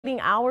Waiting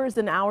hours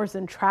and hours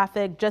in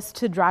traffic just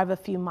to drive a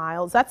few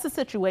miles. That's the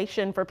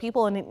situation for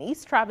people in an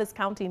East Travis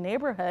County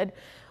neighborhood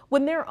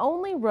when their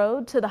only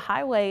road to the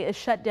highway is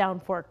shut down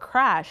for a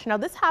crash. Now,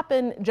 this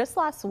happened just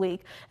last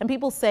week, and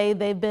people say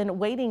they've been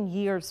waiting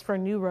years for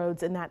new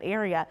roads in that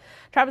area.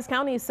 Travis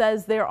County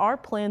says there are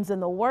plans in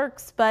the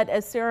works, but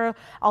as Sarah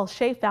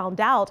Alshay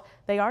found out,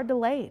 they are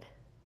delayed.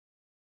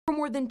 For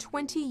more than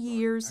 20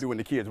 years, when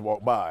the kids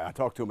walk by, I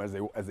talk to them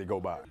as they go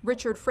by.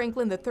 Richard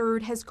Franklin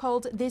III has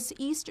called this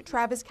East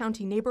Travis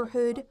County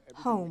neighborhood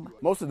home.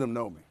 Most of them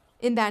know me.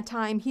 In that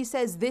time, he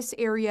says this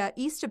area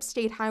east of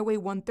State Highway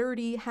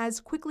 130 has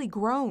quickly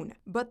grown,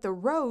 but the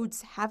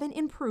roads haven't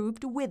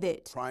improved with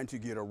it. Trying to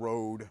get a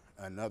road,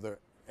 another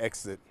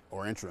exit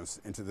or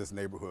entrance into this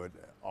neighborhood,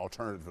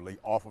 alternatively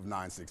off of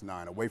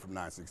 969, away from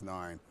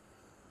 969,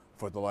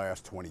 for the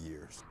last 20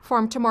 years.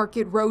 Farm to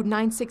Market Road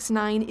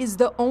 969 is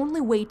the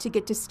only way to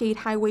get to State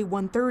Highway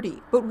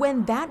 130. But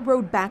when that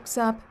road backs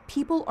up,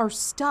 people are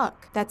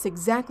stuck. That's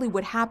exactly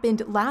what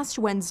happened last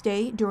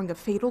Wednesday during a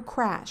fatal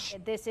crash.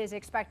 This is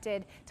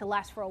expected to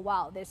last for a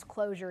while, this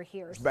closure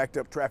here. It's backed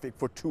up traffic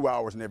for 2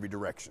 hours in every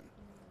direction,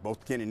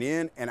 both getting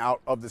in and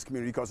out of this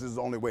community, because this is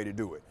the only way to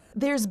do it.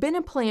 There's been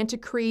a plan to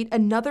create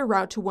another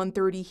route to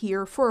 130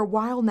 here for a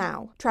while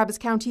now. Travis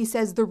County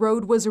says the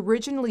road was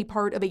originally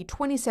part of a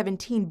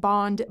 2017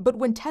 bond, but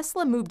when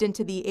Tesla moved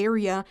into the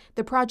area,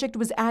 the project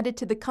was added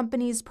to the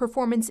company's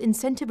performance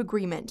incentive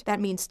agreement. That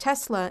means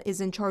Tesla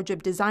is in charge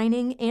of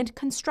designing and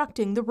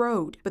constructing the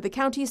road. But the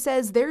county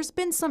says there's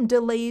been some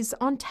delays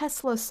on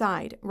Tesla's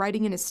side,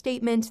 writing in a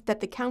statement that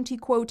the county,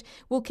 quote,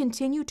 will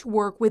continue to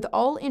work with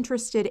all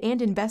interested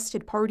and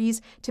invested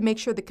parties to make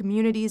sure the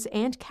community's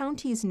and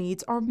county's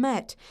needs are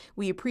met.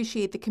 We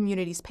appreciate the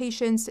community's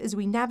patience as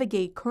we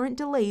navigate current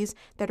delays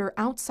that are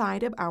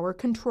outside of our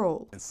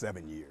control. In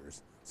 7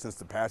 years since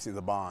the passing of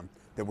the bond,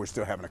 that we're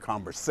still having a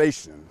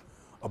conversation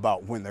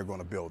about when they're going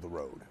to build the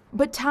road.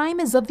 But time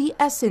is of the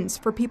essence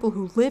for people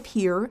who live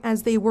here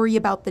as they worry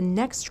about the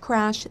next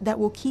crash that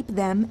will keep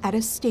them at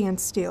a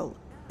standstill.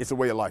 It's a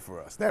way of life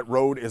for us. That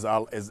road is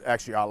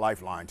actually our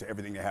lifeline to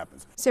everything that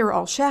happens. Sarah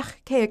Alshay,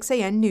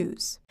 KXAN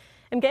News.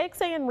 And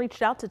KXAN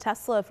reached out to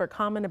Tesla for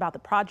comment about the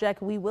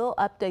project. We will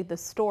update the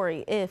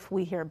story if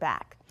we hear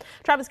back.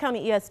 Travis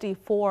County ESD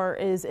 4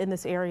 is in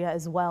this area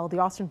as well. The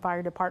Austin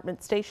Fire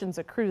Department stations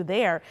a crew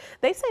there.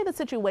 They say the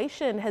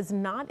situation has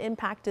not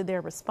impacted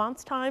their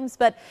response times,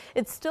 but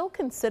it's still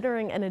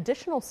considering an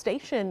additional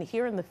station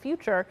here in the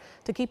future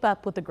to keep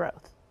up with the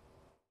growth.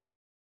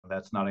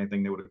 That's not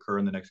anything that would occur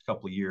in the next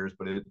couple of years,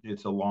 but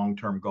it's a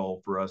long-term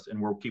goal for us, and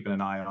we're keeping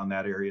an eye on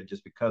that area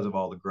just because of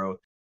all the growth.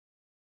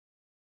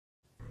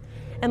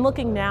 And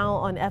looking now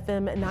on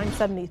FM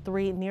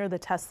 973 near the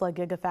Tesla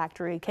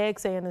Gigafactory,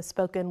 KXAN has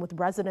spoken with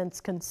residents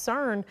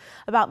concerned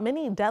about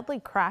many deadly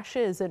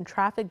crashes and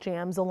traffic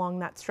jams along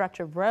that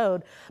stretch of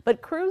road,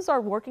 but crews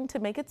are working to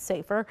make it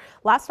safer.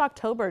 Last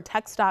October,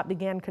 TxDOT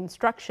began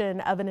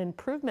construction of an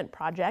improvement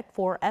project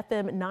for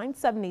FM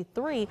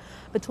 973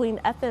 between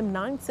FM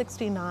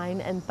 969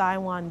 and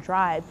Taiwan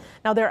Drive.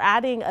 Now they're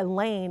adding a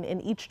lane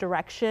in each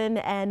direction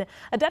and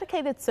a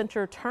dedicated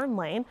center turn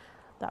lane.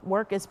 That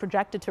work is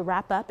projected to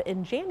wrap up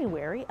in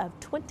January of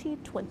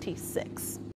 2026.